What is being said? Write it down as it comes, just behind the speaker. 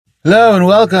Hello and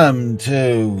welcome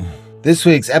to this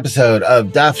week's episode of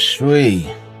Daf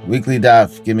Shvui, weekly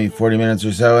daf. Give me 40 minutes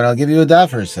or so and I'll give you a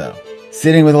daf or so.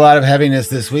 Sitting with a lot of heaviness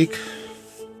this week.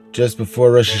 Just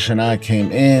before Rosh Hashanah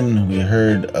came in, we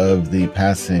heard of the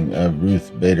passing of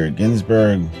Ruth Bader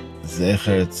Ginsburg,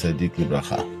 Zecher Tzadik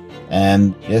Libracha.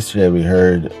 And yesterday we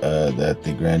heard that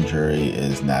the grand jury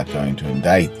is not going to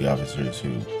indict the officers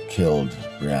who killed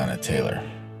Breonna Taylor.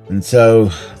 And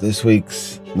so this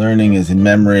week's learning is in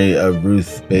memory of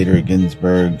Ruth Bader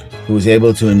Ginsburg, who was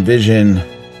able to envision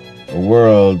a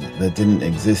world that didn't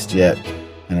exist yet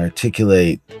and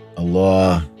articulate a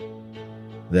law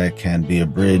that can be a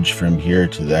bridge from here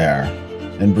to there.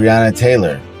 And Breonna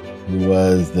Taylor, who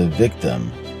was the victim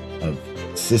of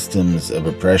systems of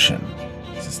oppression,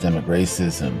 systemic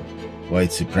racism,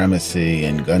 white supremacy,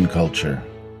 and gun culture,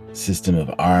 system of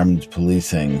armed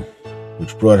policing,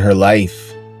 which brought her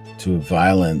life to a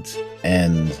violent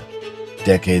end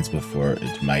decades before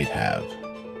it might have.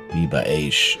 Mi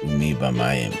ba'esh, umi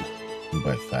ba'mayim, who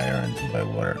by fire and who by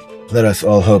water. Let us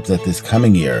all hope that this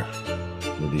coming year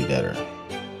will be better.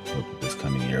 Hope that this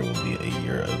coming year will be a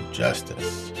year of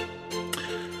justice.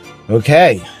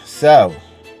 Okay, so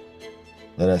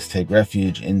let us take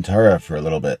refuge in Torah for a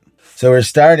little bit. So we're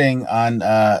starting on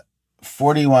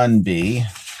 41b.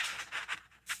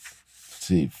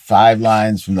 See, 5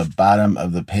 lines from the bottom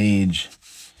of the page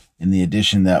in the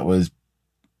edition that was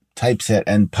typeset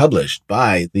and published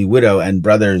by the widow and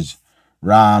brothers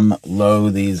Ram Lo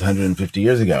these 150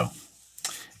 years ago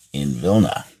in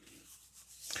Vilna.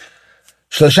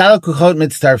 Shlosha kuchot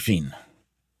mitztarfin,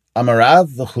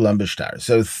 Amarav v'chulam b'shtar.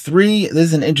 So 3.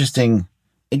 This is an interesting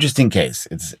case.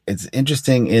 It's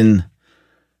interesting in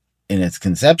its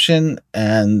conception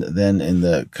and then in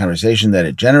the conversation that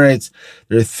it generates.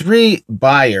 There are 3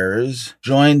 buyers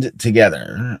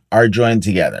are joined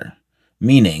together.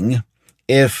 Meaning,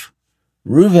 if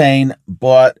Ruvain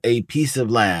bought a piece of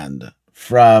land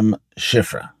from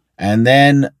Shifra and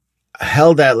then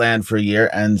held that land for a year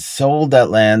and sold that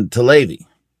land to Levi,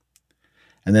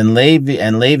 and then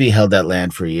Levi held that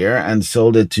land for a year and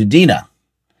sold it to Dinah,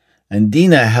 and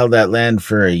Dinah held that land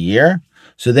for a year.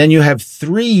 So then you have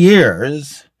 3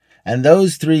 years, and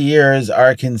those 3 years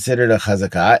are considered a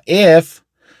chazakah if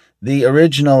the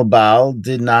original Baal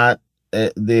did not,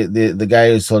 the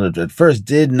guy who sold it at first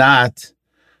did not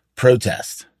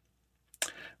protest.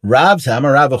 Rav says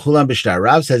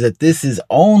that this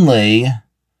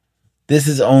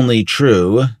is only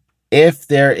true if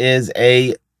there is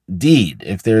a deed,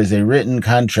 if there is a written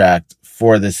contract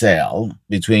for the sale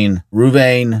between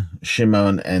Ruvain,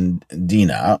 Shimon, and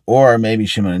Dinah, or maybe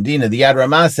Shimon and Dinah. The Yad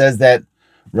Ramah says that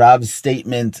Rav's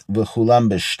statement, v'chulam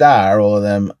b'shtar, all of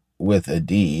them with a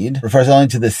deed, refers only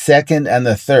to the second and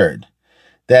the third.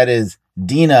 That is,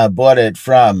 Dinah bought it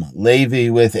from Levi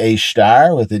with a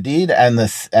shtar, with a deed, and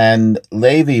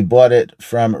Levi bought it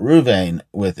from Ruvain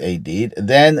with a deed.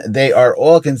 Then they are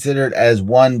all considered as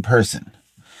one person.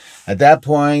 At that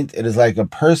point, it is like a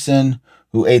person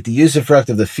who ate the usufruct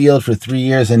of the field for 3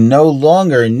 years and no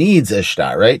longer needs a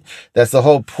shtar, right? That's the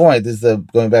whole point. This is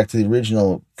going back to the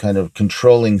original kind of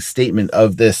controlling statement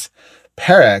of this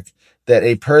parak, that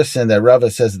a person, that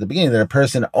Rava says at the beginning, that a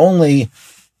person only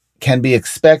can be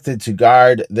expected to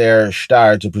guard their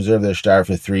shtar, to preserve their shtar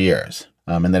for 3 years.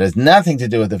 And that has nothing to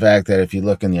do with the fact that if you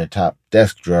look in your top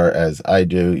desk drawer, as I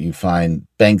do, you find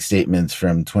bank statements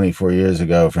from 24 years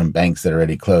ago from banks that are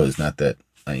already closed. Not that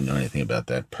I know anything about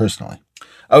that personally.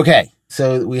 Okay,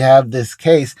 so we have this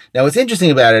case. Now, what's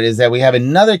interesting about it is that we have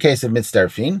another case of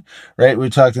mitzdarfin, right? We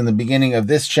talked in the beginning of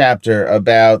this chapter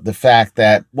about the fact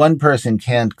that one person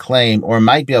can't claim, or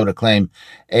might be able to claim,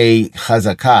 a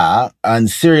chazakah on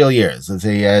serial years. Let's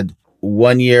say he had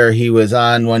 1 year he was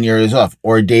on, 1 year he was off,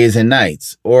 or days and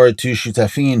nights, or 2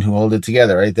 shutafin who hold it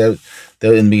together, right? That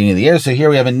in the beginning of the year. So here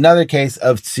we have another case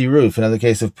of tziruf, another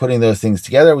case of putting those things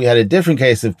together. We had a different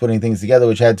case of putting things together,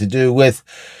 which had to do with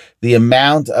the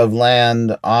amount of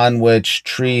land on which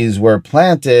trees were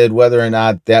planted, whether or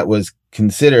not that was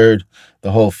considered the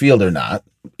whole field or not.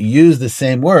 Used the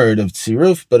same word of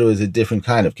tziruf, but it was a different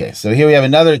kind of case. So here we have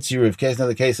another tziruf case,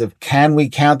 another case of can we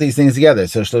count these things together?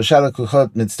 So shlosha kuchot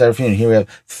mitztarfin. Here we have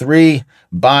 3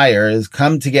 buyers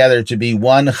come together to be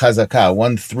one chazakah,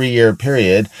 1 3-year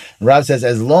period. And Rav says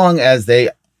as long as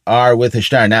they are with a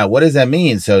shtar. Now, what does that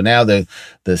mean? So now the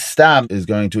stam is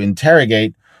going to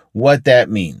interrogate what that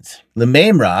means.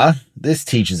 L'meimra, this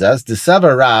teaches us, the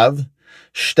Sava Rav,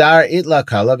 shtar itla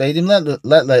kala, v'edim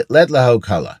let laho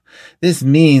kala. This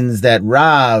means that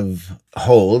Rav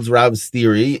holds, Rav's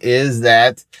theory, is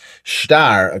that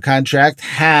shtar, a contract,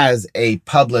 has a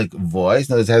public voice.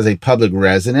 In other words, has a public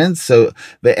resonance.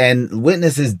 And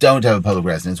witnesses don't have a public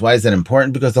resonance. Why is that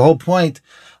important? Because the whole point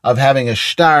of having a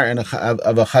shtar and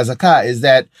of a chazakah is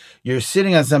that you're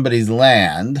sitting on somebody's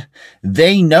land.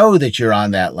 They know that you're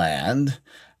on that land,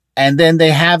 and then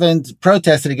they haven't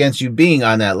protested against you being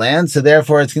on that land. So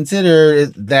therefore, it's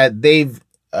considered that they've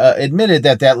admitted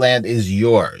that land is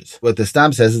yours. What the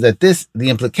Stam says is that the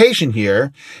implication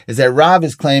here is that Rav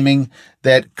is claiming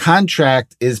that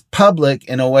contract is public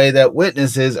in a way that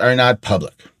witnesses are not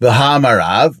public.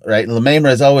 V'ha'amarav, right?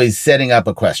 L'meimra is always setting up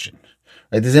a question.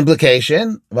 Right? This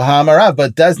implication, v'ha'amarav,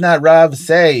 but does not Rav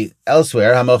say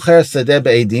elsewhere, ha'mocher sadeh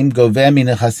be'edim goveh min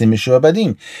nechasim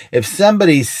mishuabadim? If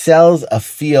somebody sells a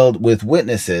field with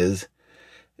witnesses,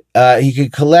 he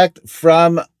could collect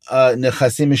from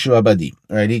nechasim mishuabadim,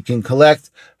 right? He can collect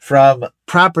from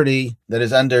property that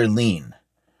is under lien,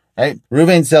 right?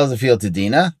 Reuven sells a field to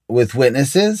Dinah with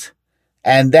witnesses,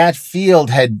 and that field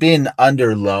had been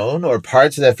under loan, or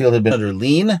parts of that field had been under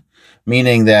lien,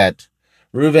 meaning that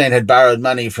Reuven had borrowed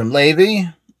money from Levi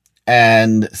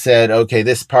and said, okay,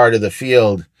 this part of the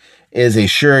field is a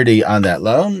surety on that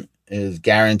loan, is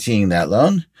guaranteeing that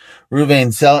loan.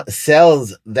 Reuven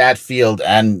sells that field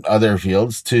and other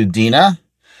fields to Dinah.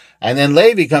 And then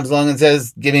Levi comes along and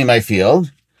says, give me my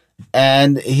field.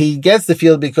 And he gets the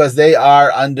field because they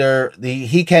are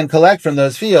he can collect from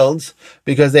those fields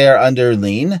because they are under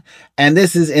lien. And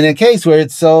this is in a case where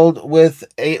it's sold with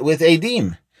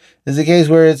Adim. This is a case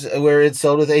where it's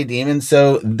sold with Adim. And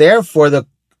so therefore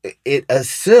it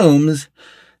assumes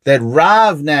that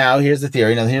Rav now, here's the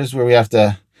theory. Now here's where we have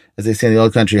to, as they say in the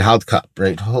old country, halt cup,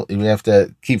 right? We have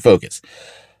to keep focus.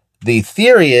 The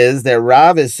theory is that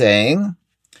Rav is saying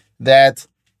that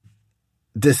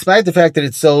despite the fact that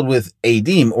it's sold with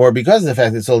Adim, or because of the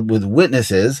fact that it's sold with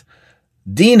witnesses,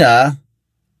 Dinah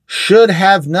should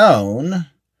have known,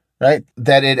 right,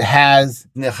 that it has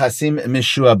nechasim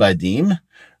mishuabadim,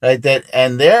 right,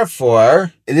 and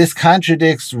therefore this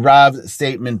contradicts Rav's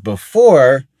statement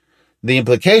before, the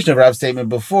implication of Rav's statement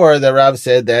before, that Rav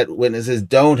said that witnesses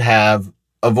don't have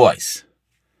a voice.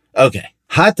 Okay.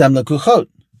 Hatam lekuchot.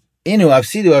 Inu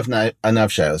afsidu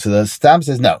anafshayo. So the Stam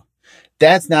says no.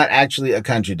 That's not actually a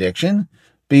contradiction,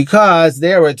 because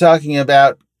there we're talking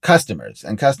about customers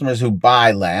and customers who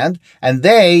buy land, and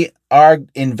they are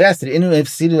invested.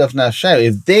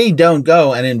 If they don't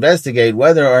go and investigate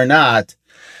whether or not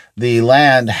the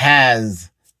land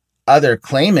has other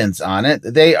claimants on it,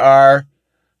 they are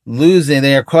losing,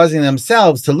 they are causing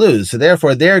themselves to lose. So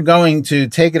therefore, they're going to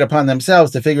take it upon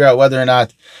themselves to figure out whether or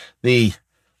not the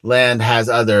land has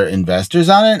other investors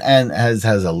on it and has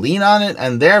a lien on it,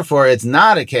 and therefore it's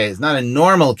not a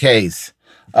normal case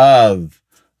of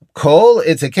coal.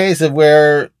 It's a case of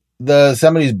where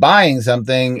somebody's buying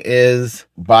something is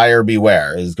buyer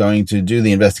beware, is going to do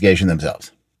the investigation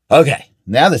themselves. Okay,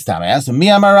 now this time I ask, Mi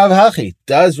amar Rav Hachi,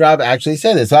 does Rav actually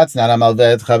say this? That's not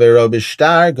amalvet chavero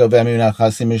b'shtar goveh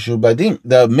minachasim mishubadim.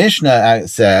 The Mishnah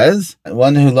says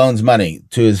one who loans money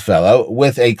to his fellow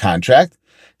with a contract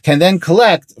can then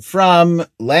collect from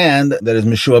land that is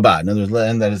mishuabad, in other words,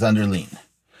 land that is under lien.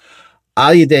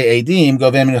 Al yedei edim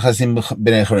goveh minachasim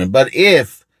b'nei chorim. But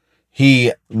if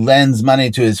he lends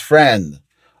money to his friend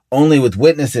only with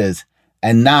witnesses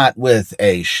and not with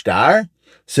a shtar,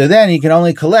 so then he can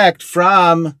only collect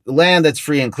from land that's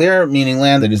free and clear, meaning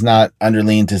land that is not under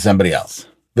lien to somebody else.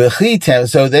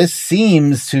 So this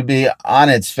seems to be, on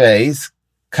its face,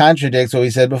 contradicts what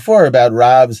we said before about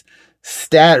Rav's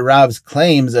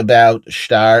claims about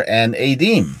shtar and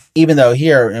edim. Even though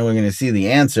here, and we're going to see the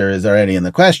answer is already in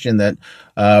the question, that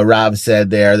Rav said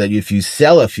there that if you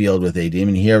sell a field with edim,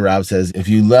 and here Rav says if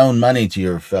you loan money to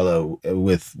your fellow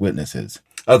with witnesses.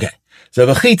 Okay. So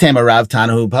v'chitema Rav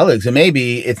Tanahu Palik. So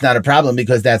maybe it's not a problem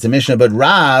because that's a Mishnah, but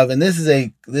Rav, and this is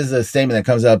a statement that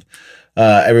comes up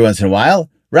every once in a while.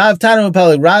 Rav Tanahu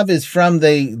Palik. Rav is from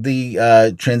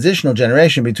the transitional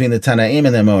generation between the Tanaim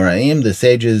and the Amoraim, the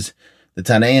sages. The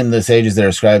Tanaim, the sages that are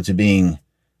ascribed to being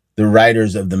the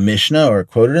writers of the Mishnah or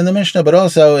quoted in the Mishnah, but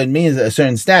also it means a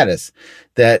certain status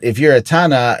that if you're a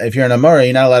Tana, if you're an Amora,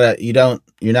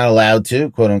 you're not allowed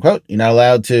to, quote unquote, you're not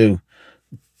allowed to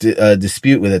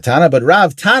dispute with a Tana. But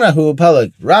Rav Tanahu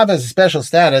Palik, Rav has a special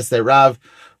status that Rav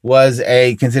was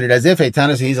considered as if a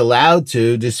Tana, so he's allowed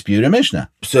to dispute a Mishnah.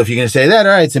 So if you're going to say that,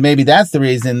 all right, so maybe that's the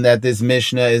reason that this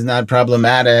Mishnah is not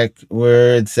problematic,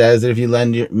 where it says that if you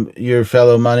lend your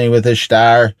fellow money with a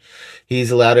shtar,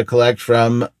 he's allowed to collect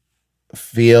from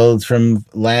fields, from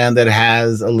land that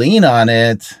has a lien on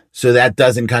it. So that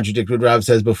doesn't contradict what Rav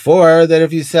says before, that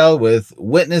if you sell with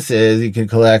witnesses, you can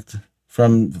collect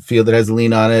from the field that has a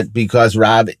lien on it, because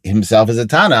Rav himself is a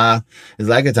Tana, is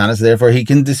like a Tana, so therefore he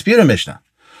can dispute a Mishnah.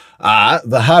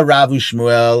 V'ha Rav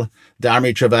Shmuel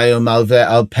Darmi Travayo Malve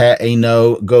Al Pe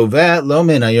Eino Gove Lo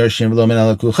Min HaYorshim Lo Min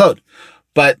HaLakuchot.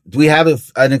 But we have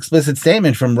an explicit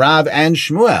statement from Rav and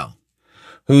Shmuel,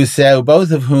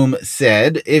 both of whom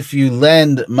said, if you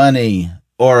lend money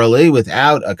orally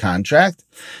without a contract,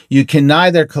 you can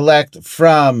neither collect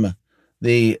from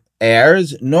the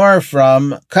heirs nor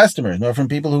from customers, nor from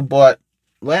people who bought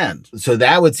land. So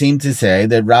that would seem to say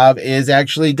that Rav is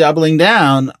actually doubling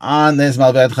down on this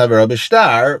Malved Chavero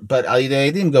B'Shtar, but Al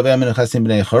Yidei Edim Goveh Menechasim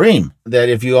B'nei Chorim, that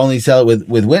if you only sell it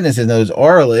with witnesses, those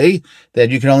orally,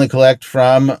 that you can only collect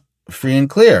from free and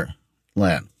clear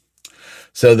land.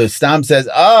 So the Stam says,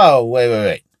 oh,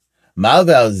 wait.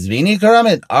 Malvel Zvini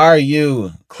Karamit, are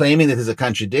you claiming that there's a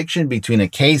contradiction between a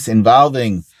case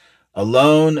involving a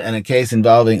loan and a case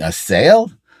involving a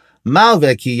sale?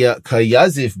 Malve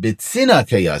kayazif bitsina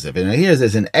kayazif. And here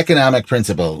there's an economic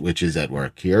principle which is at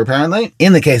work here, apparently.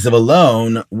 In the case of a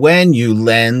loan, when you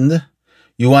lend,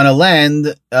 you want to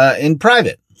lend in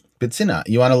private. Bitsina.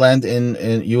 You want to lend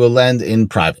you will lend in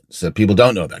private. So people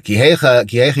don't know that.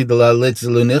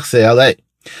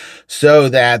 So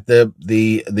that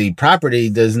the property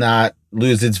does not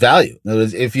lose its value. In other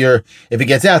words, if it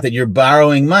gets out that you're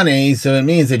borrowing money, so it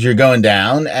means that you're going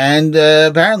down, and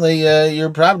apparently your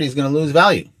property is going to lose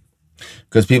value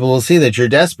because people will see that you're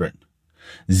desperate.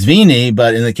 Zvini,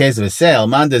 but in the case of a sale,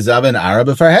 man de zaben arab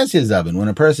farhesia zaben. When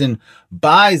a person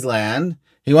buys land,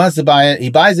 he wants to buy it. He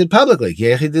buys it publicly,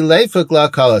 so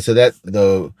that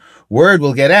the word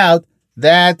will get out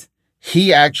that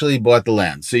he actually bought the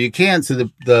land. So you can't. So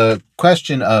the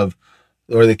question of,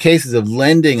 or the cases of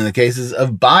lending and the cases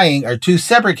of buying are two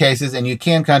separate cases, and you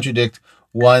can't contradict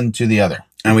one to the other.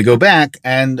 And we go back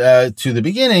and to the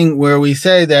beginning where we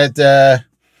say that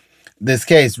this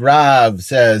case, Rav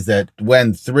says that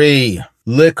when three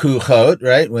likuchot,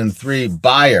 right, when three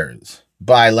buyers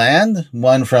buy land,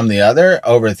 one from the other,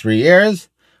 over 3 years,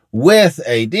 with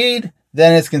a deed,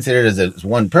 then it's considered as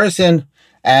one person,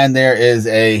 and that is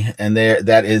a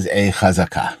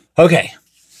chazakah. Okay,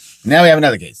 now we have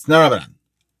another case. No Rabbanan.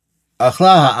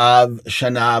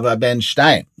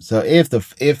 So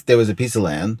if there was a piece of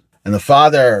land and the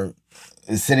father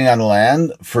is sitting on the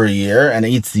land for a year and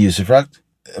eats the usufruct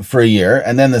for a year,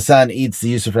 and then the son eats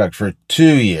the usufruct for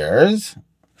 2 years,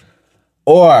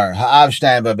 or ha'av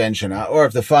shtayim ba'ben shana, or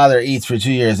if the father eats for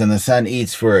 2 years and the son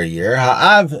eats for a year,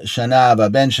 ha'av shana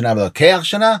ba'ben shana v'lokeach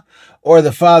shana, or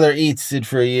the father eats it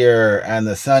for a year and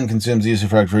the son consumes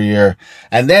usufruct for a year,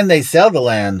 and then they sell the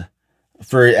land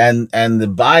and the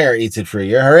buyer eats it for a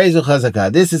year. Harezu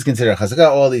chazakah. This is considered chazakah,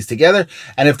 all these together.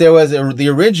 And if there was the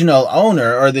original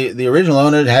owner, or the original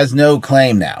owner has no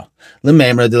claim now.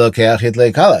 L'meimra de lokeach hit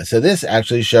leikala. So this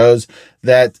actually shows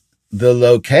that the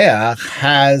lokeach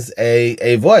has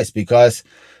a voice, because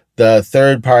the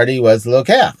third party was the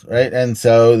lokeach, right? And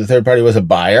so the third party was a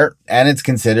buyer, and it's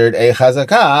considered a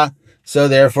chazakah. So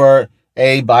therefore,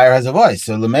 a buyer has a voice.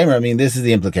 So l'meimra, I mean, this is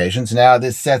the implication. So now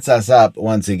this sets us up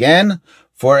once again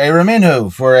for a raminu,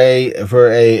 for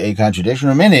a contradiction.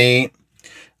 Ramini,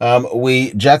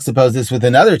 we juxtapose this with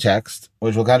another text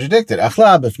which will contradict it.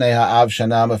 Achla b'fnei ha'av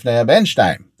shana b'fnei ha'ben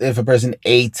shtayim. If a person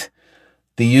ate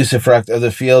the usufruct of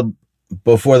the field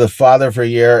before the father for a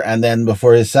year and then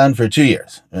before his son for 2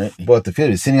 years, right? He bought the field.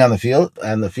 He was sitting on the field,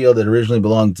 and the field that originally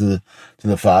belonged to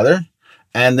the father,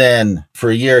 and then for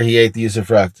a year he ate the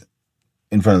usufruct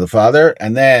in front of the father,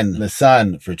 and then the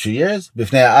son for 2 years.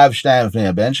 B'fnei ha'av shtayim b'fnei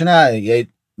ha'ben shana. He ate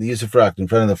the usufruct in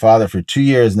front of the father for 2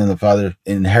 years, and then the father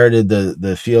inherited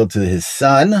the field to his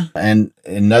son, and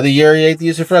another year he ate the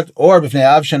usufruct. Or b'fnei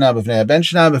ha'av shana b'fnei ha'ben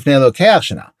shana b'fnei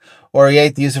lokeach shana. Or he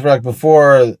ate the usufruct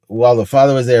before, while the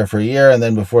father was there for a year, and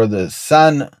then before the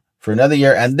son for another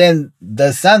year, and then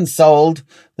the son sold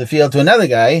the field to another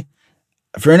guy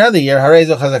for another year.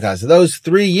 Harezo chazakah. So those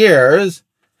 3 years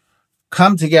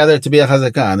come together to be a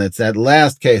chazakah, and it's that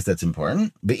last case that's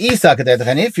important. And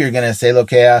if you're going to say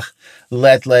lokeach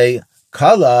letle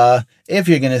kala, if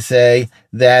you're going to say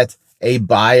that a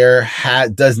buyer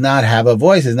does not have a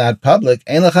voice, is not public,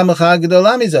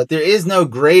 there is no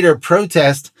greater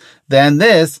protest than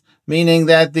this, meaning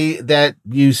that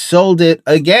you sold it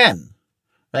again,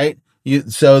 right?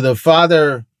 So the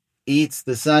father eats,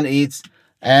 the son eats,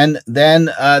 and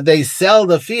then they sell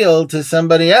the field to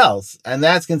somebody else, and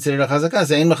that's considered a chazakah.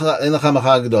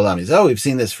 So we've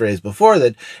seen this phrase before,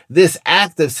 that this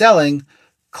act of selling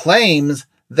claims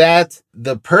that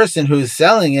the person who's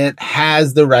selling it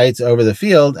has the rights over the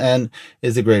field and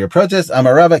is a greater protest.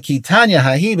 Amarava kitanya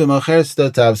hahi b'mocher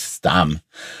stotav stam.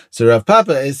 So Rav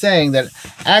Papa is saying that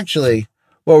actually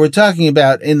what we're talking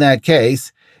about in that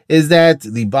case is that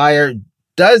the buyer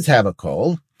does have a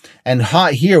kol. And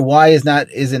here, why is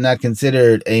it not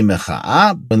considered a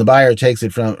mecha'ah when the buyer takes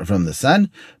it from the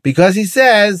son? Because he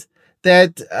says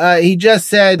that he just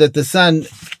said that the son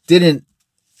didn't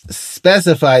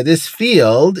specify this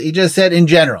field. He just said in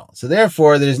general. So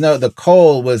therefore, the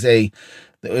kol was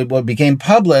what became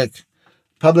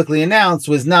publicly announced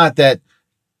was not that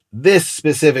this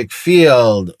specific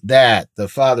field that the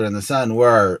father and the son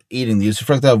were eating the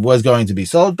usufruct of was going to be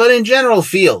sold, but in general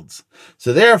fields.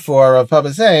 So therefore, Rav Papa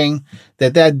is saying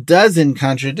that doesn't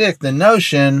contradict the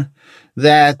notion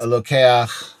that a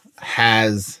lokeach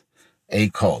has a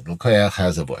kol, lokeach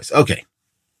has a voice. Okay.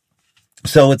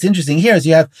 So what's interesting here is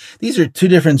these are two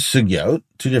different sugyot,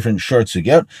 two different short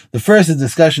sugyot. The first is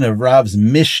discussion of Rav's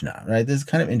Mishnah, right? This is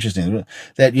kind of interesting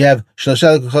that you have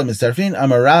shlosha lekachot mitzarfin,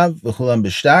 amar Rav v'chulam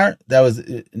b'shtar. That was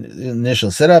the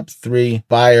initial setup. 3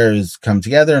 buyers come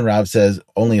together, and Rav says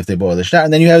only if they boil the shtar.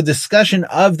 And then you have a discussion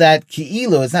of that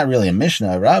ki'ilu. It's not really a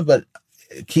Mishnah of Rav, but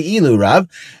ki'ilu Rav,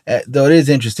 though it is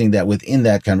interesting that within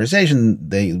that conversation,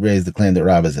 they raise the claim that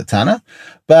Rav is a Tana.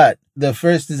 But the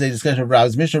first is a discussion of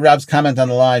Rav's Mishnah. Rav's comment on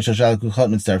the line, Shashal Kuchot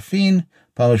Mitzarfin,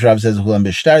 upon which Rav says, Hulam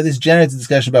Bishtar. This generates a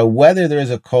discussion about whether there is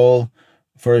a kol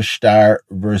for a shtar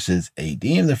versus a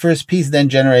deem. The first piece then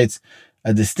generates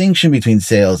a distinction between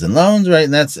sales and loans, right?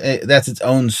 And that's its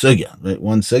own sugya, right?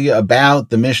 One sugya about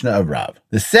the Mishnah of Rav.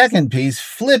 The second piece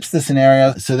flips the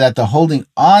scenario so that the holding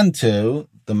onto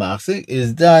the machzik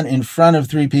is done in front of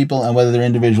 3 people and whether their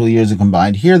individual years are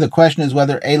combined. Here, the question is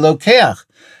whether a lokeach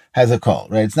has a call,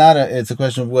 right? It's a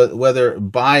question of whether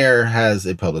buyer has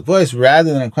a public voice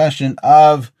rather than a question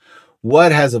of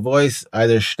what has a voice,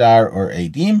 either shtar or a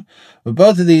deem. But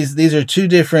both of these are 2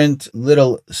 different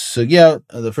little sugyot.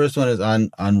 The first one is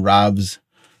on Rav's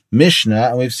Mishnah,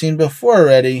 and we've seen before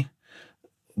with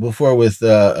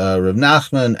Rav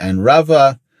Nachman and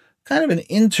Rava, kind of an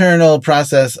internal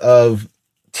process of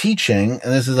teaching.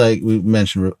 And this is like we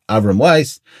mentioned Avram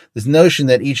Weiss, this notion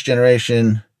that each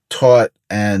generation taught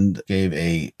and gave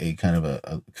a kind of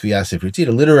a kfiyas sefritit,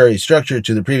 a literary structure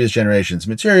to the previous generation's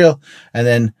material. And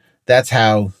then that's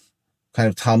how kind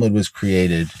of Talmud was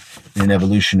created in an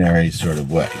evolutionary sort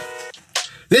of way.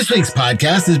 This week's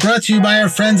podcast is brought to you by our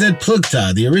friends at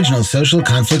Plugta, the original social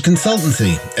conflict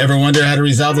consultancy. Ever wonder how to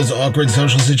resolve those awkward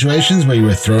social situations where you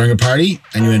were throwing a party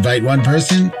and you invite one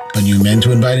person, but you meant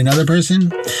to invite another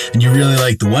person? And you really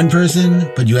liked the one person,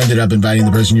 but you ended up inviting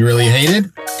the person you really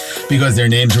hated? Because their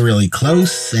names were really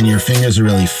close and your fingers were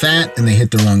really fat and they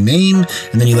hit the wrong name,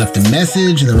 and then you left a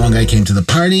message and the wrong guy came to the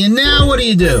party, and now what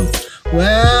do?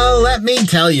 Well, let me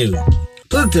tell you.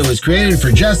 Plugta was created for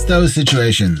just those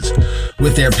situations.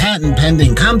 With their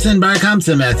patent-pending Kamsa Bar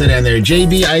Kamsa method and their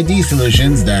JBID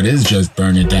solutions, that is, just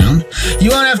burn it down, you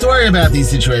won't have to worry about these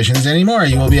situations anymore.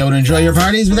 You will be able to enjoy your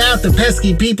parties without the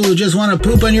pesky people who just want to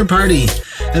poop on your party.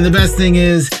 And the best thing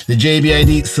is, the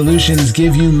JBID solutions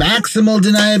give you maximal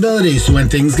deniability, so when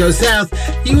things go south,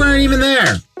 you weren't even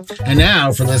there. And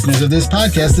now, for listeners of this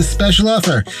podcast, a special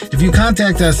offer. If you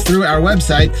contact us through our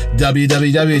website,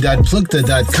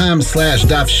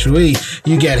 www.plukta.com/dafshui,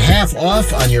 you get half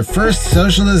off on your first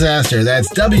social disaster. That's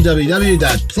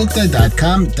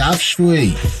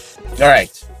www.plukta.com/dafshui. All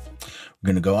right. We're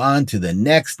going to go on to the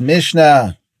next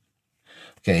Mishnah.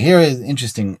 Okay, here is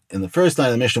interesting. In the first line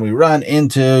of the Mishnah, we run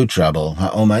into trouble.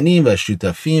 Ha'omanim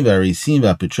v'shutafim v'arisim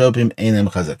v'apetropim einem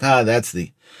chazakah. That's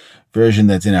the version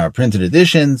that's in our printed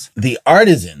editions. The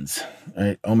artisans,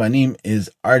 right? Omanim is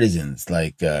artisans,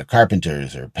 like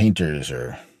carpenters or painters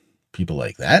or people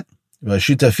like that.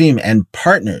 Shutafim, and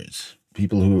partners,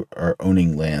 people who are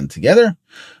owning land together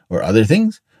or other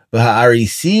things.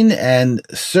 Ha'arisin, and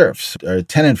serfs, or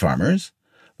tenant farmers.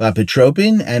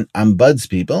 V'apetropin, and ambuds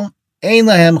people. Ein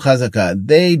lahem chazakah.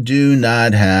 They do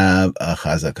not have a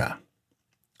chazakah.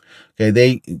 Okay,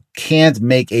 they can't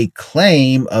make a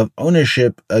claim of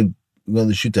ownership.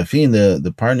 The shutafin,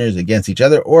 the partners, against each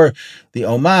other, or the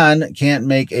oman can't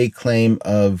make a claim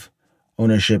of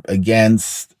ownership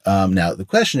against. Now, the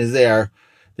question is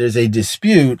there's a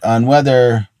dispute on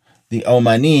whether the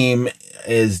omanim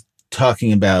is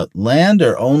talking about land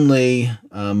or only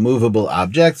movable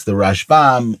objects. The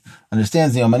Rashbam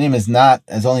understands the omanim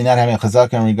as only not having a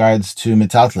chazaka in regards to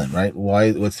metaltlin, right?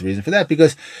 Why? What's the reason for that?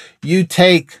 Because you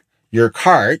take your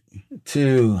cart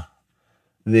to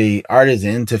the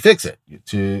artisan to fix it,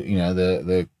 to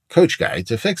the coach guy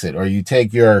to fix it, or you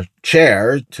take your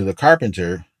chair to the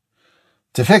carpenter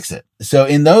to fix it. So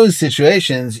in those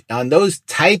situations, on those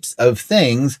types of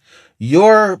things,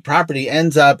 your property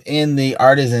ends up in the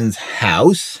artisan's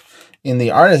house, in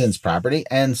the artisan's property.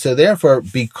 And so therefore,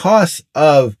 because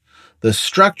of the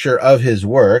structure of his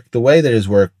work, the way that his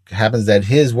work happens, that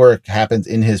his work happens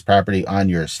in his property on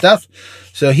your stuff.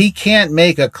 So he can't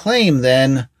make a claim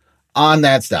then on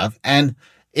that stuff. And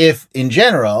if in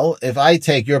general, if I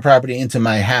take your property into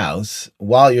my house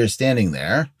while you're standing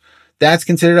there, that's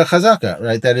considered a chazaka,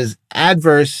 right? That is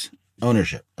adverse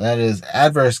ownership. That is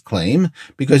adverse claim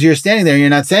because you're standing there and you're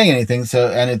not saying anything. So,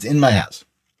 and it's in my house.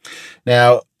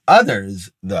 Now,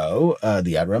 others, though,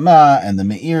 the Yad Ramah and the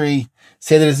Meiri,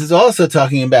 say that this is also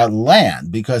talking about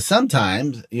land, because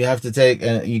sometimes you have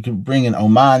to you can bring an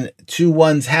oman to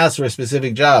one's house for a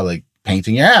specific job, like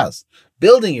painting your house,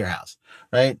 building your house,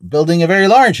 right? Building a very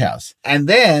large house. And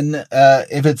then,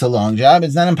 if it's a long job,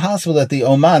 it's not impossible that the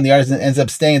oman, the artisan, ends up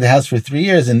staying at the house for 3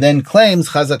 years and then claims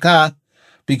chazakah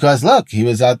because, look, he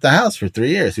was at the house for 3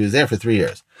 years. He was there for 3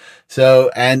 years.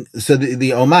 So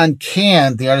the oman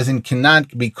the artisan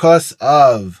cannot, because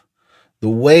of the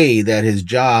way that his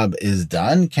job is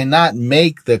done, cannot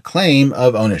make the claim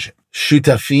of ownership.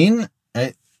 Shutafin,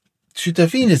 right?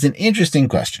 Shutafin is an interesting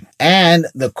question. And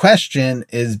the question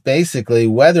is basically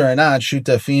whether or not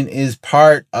Shutafin is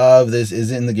part of this, is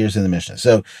in the gears of the Mishnah.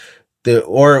 So,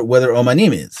 or whether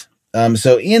Omanim is.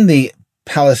 So in the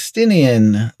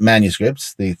Palestinian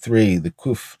manuscripts, the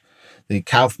Kuf, the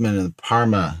Kaufman and the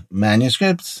Parma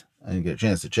manuscripts, I didn't get a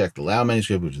chance to check the Lau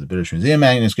manuscript, which is the British Museum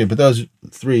manuscript, but those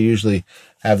three usually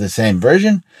have the same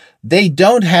version. They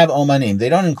don't have Omanim. They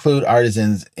don't include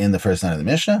artisans in the first line of the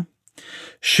Mishnah.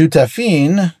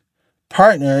 Shutafin,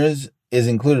 partners, is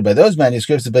included by those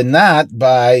manuscripts, but not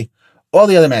by all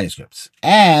the other manuscripts.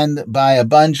 And by a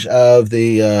bunch of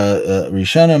the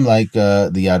Rishonim, like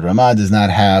the Yad Ramah, does not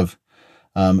have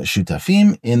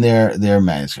Shutafim in their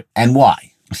manuscript. And why?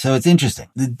 So it's interesting.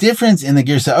 The difference in the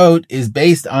Girsaot is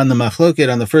based on the machloket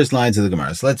on the first lines of the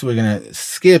Gemara. So we're going to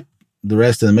skip the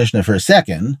rest of the Mishnah for a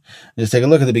second. Just take a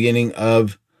look at the beginning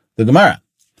of the Gemara.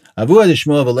 Avua de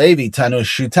Shmuel v'Levi tanu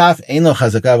shutaf ein lo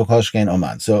chazaka v'kol shkein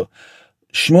oman. So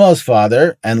Shmuel's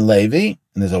father and Levi,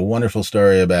 and there's a wonderful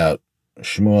story about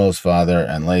Shmuel's father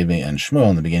and Levi and Shmuel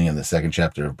in the beginning of the second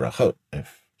chapter of Brachot.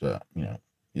 If you're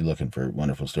looking for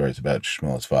wonderful stories about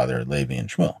Shmuel's father, Levi, and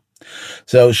Shmuel.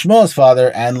 So Shmuel's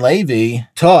father and Levi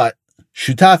taught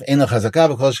Shutaf ein lo chazaka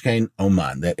v'kol shkein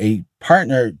oman, that a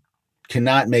partner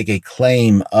cannot make a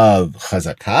claim of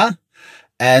chazaka,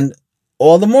 and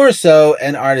all the more so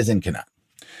an artisan cannot.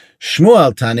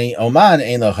 Shmuel tani oman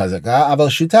ein lo chazaka, aval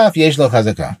shutaf yesh lo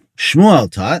chazaka.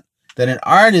 Shmuel taught that an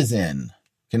artisan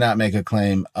cannot make a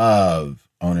claim of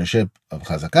ownership of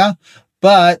chazaka,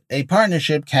 but a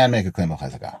partnership can make a claim of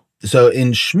chazaka. So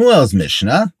in Shmuel's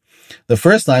Mishnah, the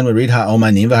first line would read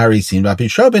ha'omanim v'harisin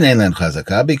v'apitropin ein len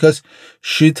chazaka, because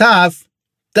shutaf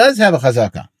does have a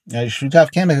chazaka. Shutaf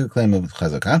can make a claim of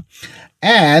chazaka.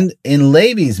 And in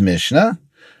Levi's Mishnah,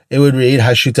 it would read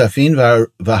hashutafin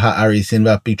v'ha'arisin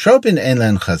v'apitropin ein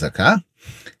len chazaka,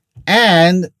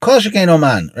 and kol shekain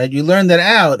oman. Right? You learn that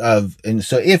out of, and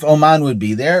so if oman would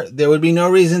be there would be no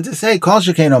reason to say kol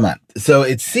shekain oman. So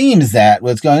it seems that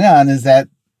what's going on is that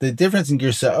the difference in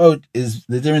Girsaot is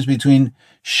the difference between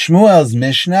Shmuel's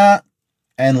Mishnah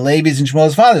and Levi's and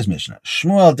Shmuel's father's Mishnah.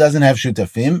 Shmuel doesn't have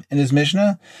Shutafim in his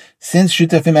Mishnah, since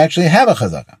Shutafim actually have a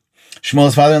chazaka.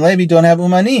 Shmuel's father and Levi don't have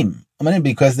Umanim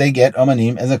because they get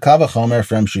Umanim as a Kavachomer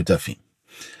from Shutafim.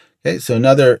 Okay,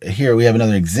 so here we have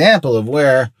another example of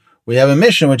where we have a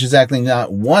Mishnah, which is actually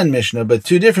not one Mishnah, but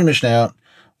two different Mishnah.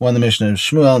 One the Mishnah of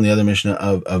Shmuel and the other Mishnah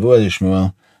of Avua de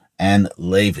Shmuel and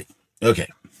Levi. Okay,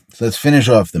 so let's finish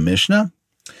off the Mishnah.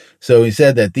 So we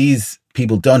said that these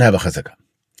people don't have a chazakah.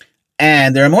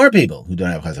 And there are more people who don't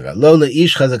have chazakah. Lo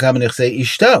le'ish chazakah b'nechsei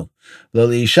ishto. Lo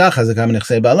le'isha chazakah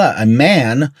b'nechsei bala. A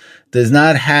man does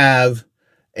not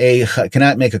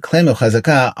cannot make a claim of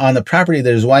chazakah on the property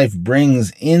that his wife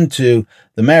brings into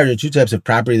the marriage. There are two types of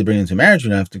property that bring into marriage. We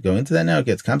don't have to go into that now. It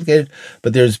gets complicated.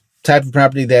 But there's type of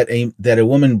property that a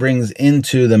woman brings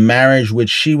into the marriage, which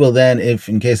she will then, if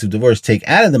in case of divorce, take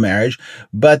out of the marriage.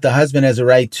 But the husband has a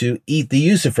right to eat the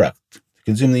usufruct, to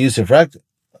consume the usufruct.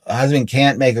 A husband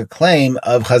can't make a claim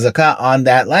of chazakah on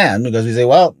that land because we say,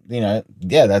 well,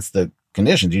 that's the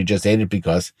conditions. You just ate it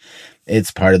because it's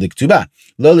part of the ketubah.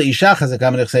 Lo le'isha chazakah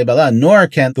b'nechsei bala. Nor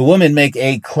can the woman make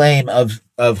a claim of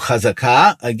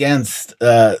chazakah against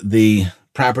the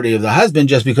property of the husband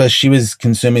just because she was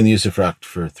consuming the usufruct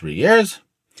for 3 years.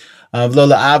 Lo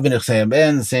la'av b'nechsei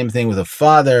ben. The same thing with a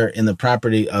father in the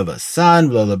property of a son.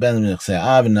 Lo la'ben b'nechsei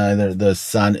av. Neither the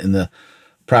son in the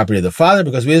property of the father,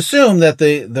 because we assume that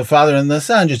the father and the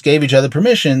son just gave each other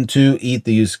permission to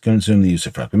consume the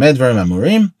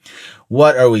usufruct.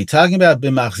 What are we talking about?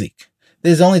 B'machzik.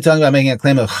 This is only talking about making a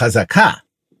claim of chazakah.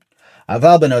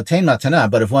 Aval benotein matana,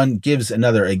 but if one gives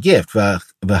another a gift,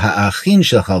 v'ha'achin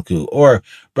shel chalku, or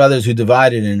brothers who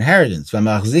divided an inheritance,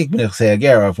 v'machzik b'nechsei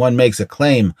hager, or if one makes a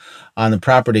claim on the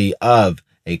property of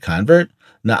a convert,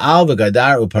 na'al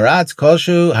v'gadar uparatz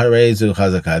koshu harezu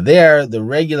chazakah. There, the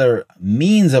regular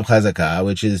means of chazakah,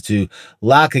 which is to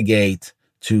lock a gate,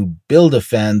 to build a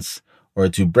fence, or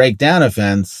to break down a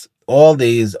fence, all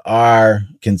these are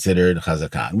considered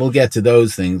chazakah. We'll get to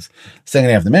those things second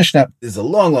half of the Mishnah. There's a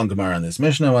long, long Gemara on this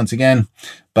Mishnah. Once again,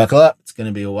 buckle up. It's going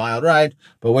to be a wild ride.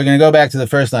 But we're going to go back to the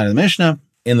first line of the Mishnah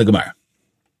in the Gemara.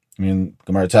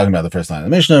 Gemara talking about the first line of the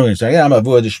Mishnah. We're going to start again.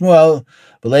 Amavua de Shmuel,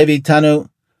 B'Levi Tanu,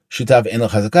 Shutav Ein Lo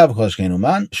Chazakah, V'Kol Shkein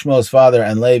Uman. Shmuel's father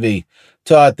and Levi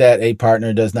taught that a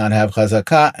partner does not have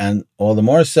chazakah, and all the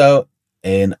more so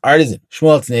an artisan.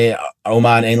 Shmuel Tnei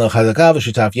Oman Ein Lo Chazakah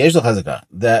V'Shutaf Yesh Lo Chazakah.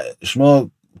 That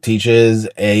Shmuel teaches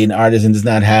an artisan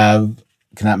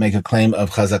cannot make a claim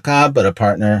of chazakah, but a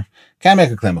partner can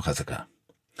make a claim of chazakah.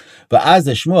 But as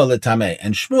the Shmuel L'Tameh,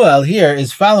 and Shmuel here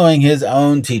is following his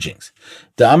own teachings.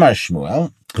 The Amar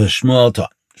Shmuel, because Shmuel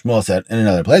taught. Shmuel said in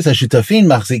another place, Hashutafin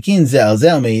machzikin ze al ze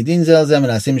u'meidin ze al ze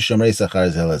menasim shomrei sachar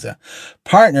ze al ze.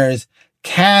 Partners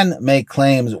can make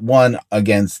claims one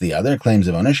against the other, claims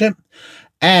of ownership,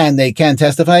 and they can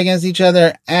testify against each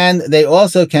other, and they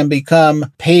also can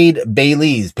become paid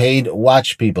bailees, paid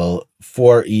watch people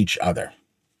for each other.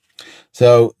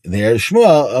 So there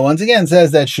Shmuel once again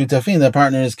says that shutafin, the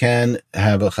partners, can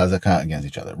have a chazakah against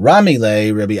each other. Rami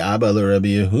le Rabbi Abba le Rabbi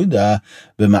Yehuda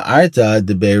b'ma'arta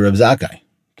debei Rav Zakkai.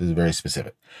 This is very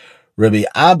specific. Rabbi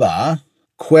Abba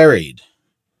queried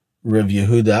Rav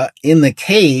Yehuda in the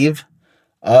cave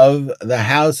of the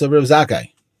house of Rav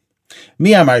Zakkai.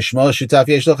 Mi amar Shmuel shutaf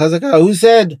yesh lo chazakah. Who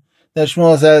said that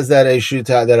Shmuel says that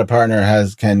a partner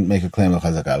can make a claim of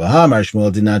chazakah? V'hamar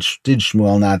Shmuel did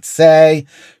Shmuel not say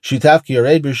shutaf ki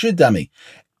yored b'reshut dami?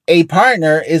 A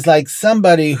partner is like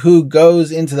somebody who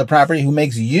goes into the property, who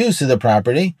makes use of the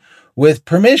property with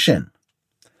permission.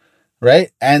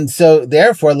 Right? And so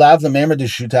therefore, lav l'memer de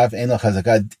shutaf ein lo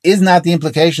chazakah is not the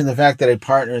implication of the fact that a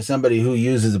partner is somebody who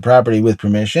uses the property with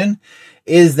permission.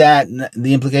 Is that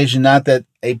the implication not that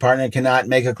a partner cannot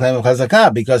make a claim of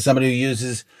chazakah, because somebody who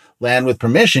uses land with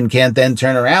permission can't then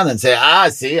turn around and say,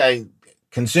 see, I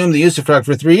consumed the usufruct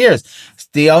for 3 years.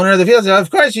 The owner of the field said, of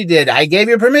course you did. I gave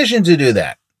you permission to do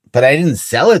that, but I didn't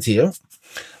sell it to you.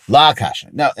 La kasha.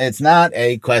 No, it's not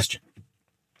a question.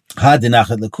 We're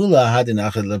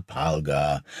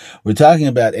talking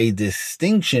about a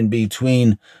distinction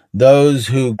between those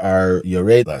who are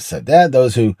yored lasadeh,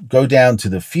 those who go down to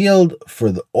the field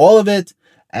for all of it,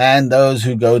 and those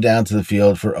who go down to the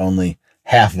field for only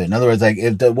half of it. In other words, like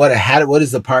what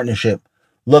does the partnership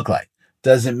look like?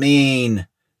 Does it mean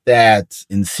that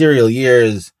in serial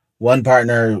years one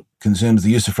partner consumes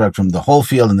the usufruct from the whole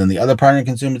field and then the other partner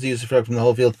consumes the usufruct from the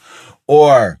whole field,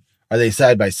 or are they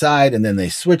side by side and then they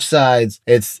switch sides?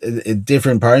 It's a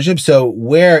different partnership. So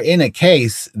we're in a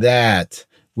case that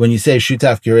when you say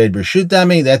shutaf kired b'reshut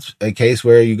dami, that's a case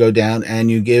where you go down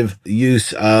and you give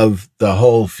use of the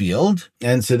whole field.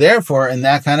 And so therefore, in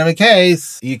that kind of a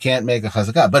case, you can't make a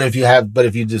chazakah. But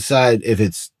if you decide if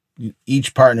it's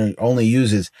each partner only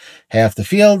uses half the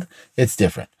field, it's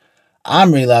different.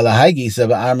 Amri la lahai gisa,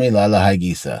 amri la lahai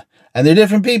gisa. And there are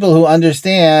different people who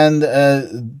understand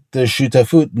the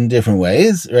shutafut in different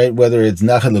ways, right? Whether it's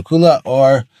nachad l'kula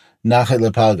or nachad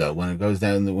l'palga. When it goes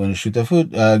down, when a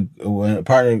shutafut, when a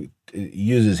partner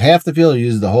uses half the field or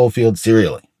uses the whole field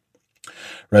serially.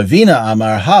 Ravina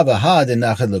amar hava ha de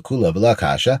nachad l'kula v'la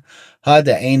kasha, ha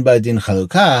de ein badin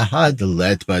chalukah, ha de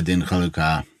let badin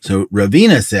chalukah. So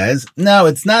Ravina says, no,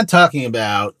 it's not talking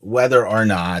about whether or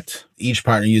not each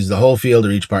partner uses the whole field or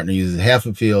each partner uses half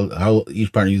a field,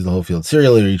 each partner uses the whole field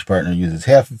serially or each partner uses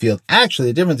half a field. Actually,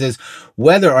 the difference is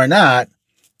whether or not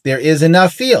there is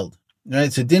enough field.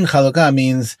 Right? So din chalukah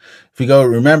means, if we go,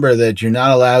 remember that you're not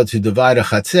allowed to divide a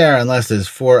chatzer unless there's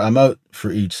 4 amot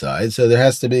for each side. So there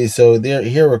has to be,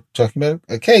 here we're talking about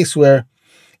a case where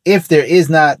if there is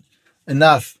not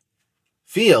enough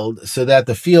field so that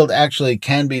the field actually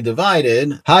can be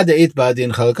divided, one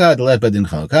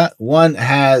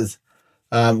has,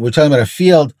 we're talking about a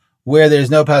field where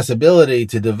there's no possibility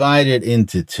to divide it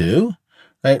into 2,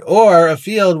 right? Or a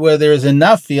field where there is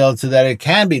enough field so that it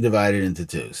can be divided into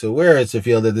 2. So where it's a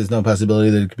field that there's no possibility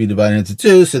that it could be divided into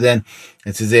 2, so then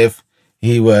it's as if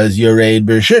he was yored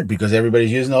b'reshut, because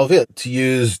everybody's using the whole field. To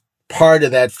use part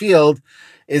of that field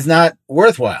is not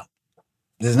worthwhile.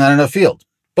 There's not enough field.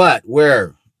 But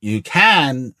where you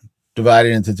can divide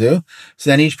it into two, so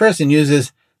then each person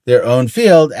uses their own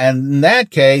field, and in that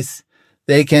case,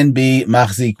 they can be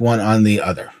machzik one on the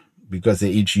other because they're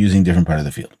each using different part of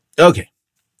the field. Okay.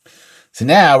 So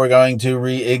now we're going to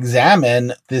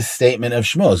re-examine this statement of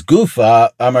Shmuel's.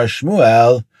 Gufa Amar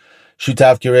Shmuel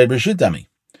Shutav Kired B'Shutami.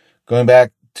 Going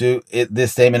back to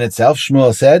this statement itself,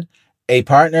 Shmuel said, a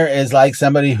partner is like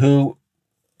somebody who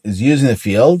is using the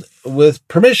field with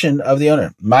permission of the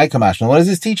owner. My kamashma. What does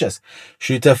this teach us?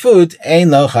 Shutafut ein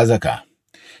lo chazaka.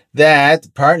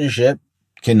 That partnership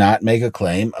cannot make a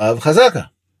claim of chazaka.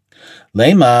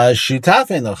 Lema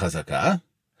shutaf ein lo chazaka.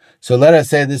 So let us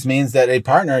say this means that a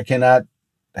partner cannot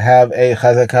have a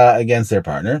chazaka against their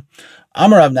partner.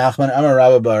 Amar Rav Nachman, Amar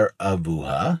Rabba bar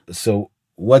Avuha. So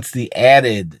what's the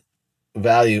added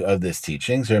value of this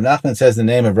teaching? So Rav Nachman says the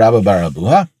name of Rabba bar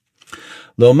Avuha.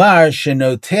 Lomar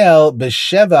shenotel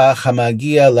b'sheva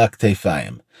chamagia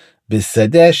laktefayim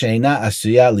b'sadeh sheina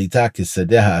asuya lita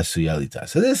kisadeh asuya lita.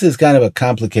 So this is kind of a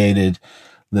complicated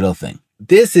little thing.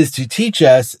 This is to teach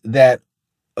us that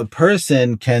a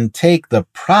person can take the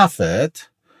profit,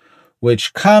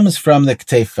 which comes from the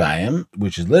ktefayim,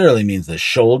 which literally means the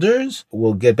shoulders.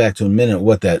 We'll get back to in a minute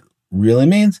what that really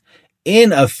means,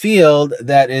 in a field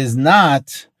that is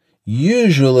not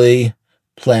usually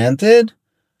planted,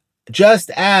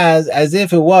 just as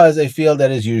if it was a field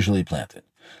that is usually planted.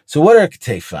 So what are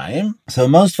ktefayim? So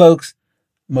most folks,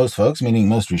 meaning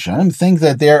most Rishonim, think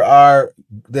that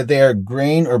they are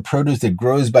grain or produce that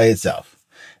grows by itself.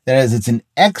 That is, it's an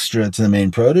extra to the main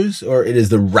produce, or it is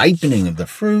the ripening of the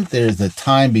fruit. There's the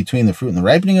time between the fruit and the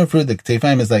ripening of fruit. The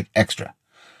ktefayim is like extra.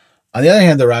 On the other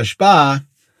hand, the Rashba,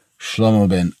 Shlomo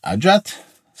ben Ajat,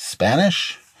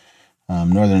 Spanish,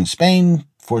 northern Spain,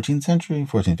 14th century,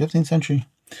 15th century.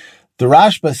 The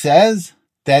Rashba says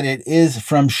that it is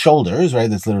from shoulders, right?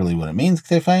 That's literally what it means,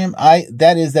 ktefayim.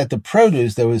 That is that the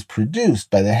produce that was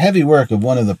produced by the heavy work of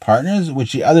one of the partners,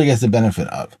 which the other gets the benefit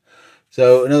of.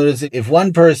 So in other words, if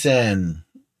one person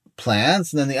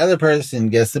plants and then the other person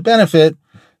gets the benefit,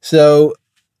 so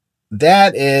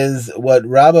that is what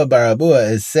Rabba bar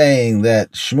Avuha is saying,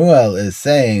 that Shmuel is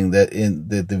saying, that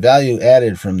the value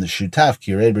added from the shutaf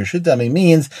kired b'shutami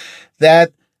means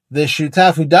that the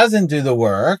shutaf who doesn't do the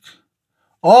work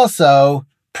also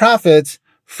profits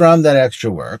from that extra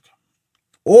work.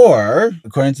 Or,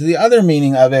 according to the other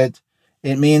meaning of it,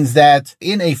 it means that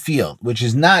in a field which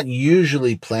is not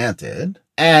usually planted,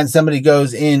 and somebody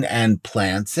goes in and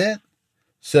plants it,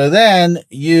 so then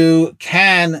you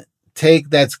can take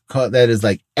that is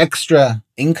like extra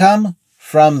income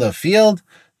from the field.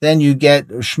 Then you get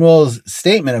Shmuel's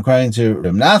statement, according to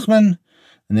Rav Nachman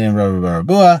and then Rabba bar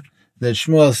Avuha, that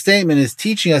Shmuel's statement is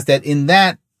teaching us that in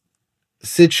that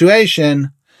situation,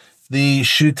 the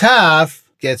shutaf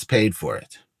gets paid for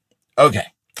it. Okay.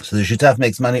 So the shutaf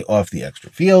makes money off the extra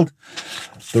field.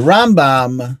 The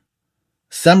Rambam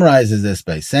summarizes this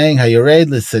by saying, "Hayored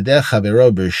l'sadeh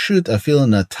chavero b'rshut afil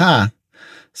nata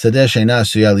sadeh sheina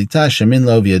asuya lita shemin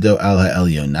lo v'yado al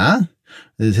ha'elyona."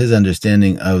 This is his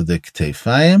understanding of the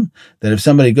ktefayim, that if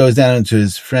somebody goes down into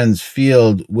his friend's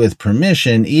field with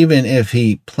permission, even if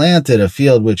he planted a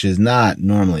field which is not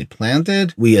normally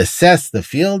planted, we assess the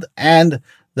field, and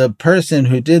the person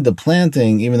who did the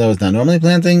planting, even though it's not normally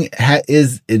planting,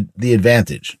 is the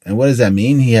advantage. And what does that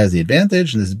mean? He has the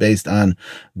advantage, and this is based on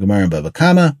Gemara and Bava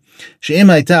Kama. She'im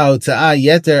hayta hotza'ah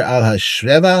yeter al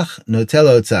hashvevach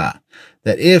notel hotza'ah.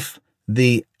 That if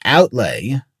the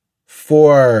outlay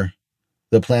for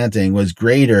the planting was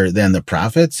greater than the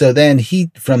profit, so then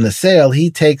from the sale, he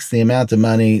takes the amount of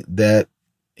money that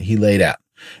he laid out.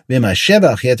 And if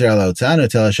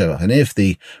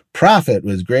the profit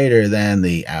was greater than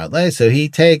the outlay, so he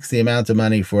takes the amount of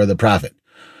money for the profit.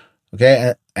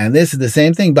 Okay, and this is the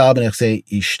same thing. And the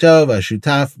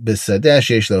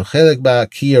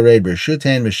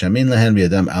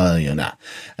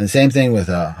same thing with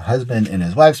a husband in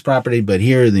his wife's property, but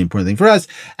here the important thing for us,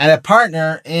 and a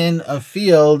partner in a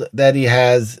field that he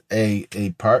has a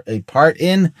part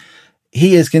in,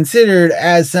 he is considered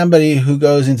as somebody who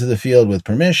goes into the field with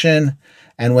permission,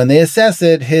 and when they assess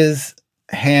it, he has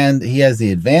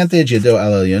the advantage, Yado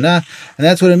al Elyona, and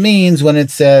that's what it means when it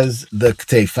says the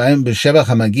ktefayim b'sheva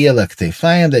chamagia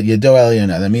laktefayim, that Yado al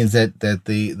Elyona. That means that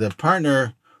the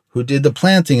partner who did the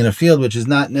planting in a field which is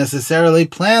not necessarily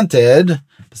planted,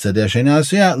 the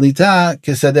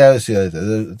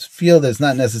field that's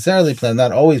not necessarily planted,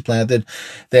 not always planted,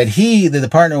 that the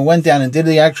partner went down and did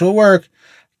the actual work,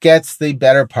 gets the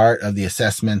better part of the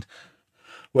assessment,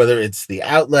 whether it's the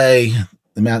outlay,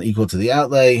 the amount equal to the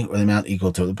outlay, or the amount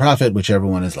equal to the profit, whichever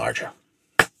one is larger.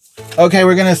 Okay,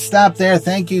 we're going to stop there.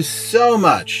 Thank you so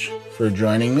much for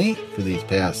joining me for these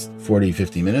past 40,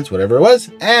 50 minutes, whatever it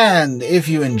was. And if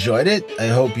you enjoyed it, I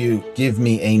hope you give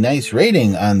me a nice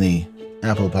rating on the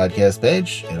Apple Podcast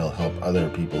page. It'll help other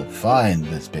people find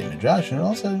this Beit Midrash, and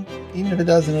also, even if it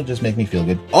doesn't, it'll just make me feel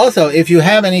good. Also, if you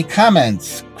have any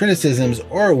comments, criticisms,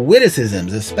 or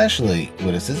witticisms, especially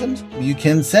witticisms, you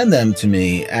can send them to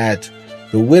me at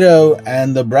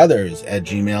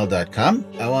thewidowandthebrothers@gmail.com.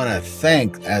 I want to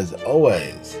thank, as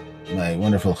always, my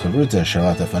wonderful chavruta,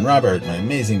 Charlotte von Robert, my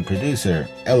amazing producer,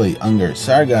 Ellie Unger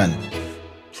Sargon.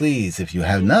 Please, if you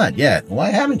have not yet, why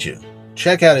haven't you?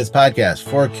 Check out his podcast,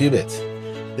 4 Cubits.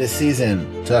 This season,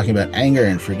 talking about anger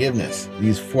and forgiveness.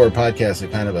 These 4 podcasts are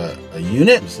kind of a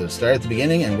unit, so start at the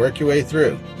beginning and work your way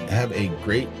through. Have a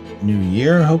great new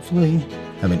year, hopefully.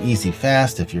 Have an easy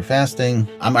fast if you're fasting.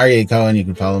 I'm Aryeh Cohen. You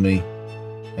can follow me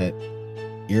at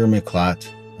Irmiklat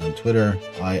on Twitter,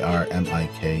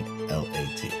 IRMIKLAT.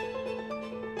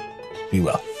 Be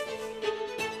well.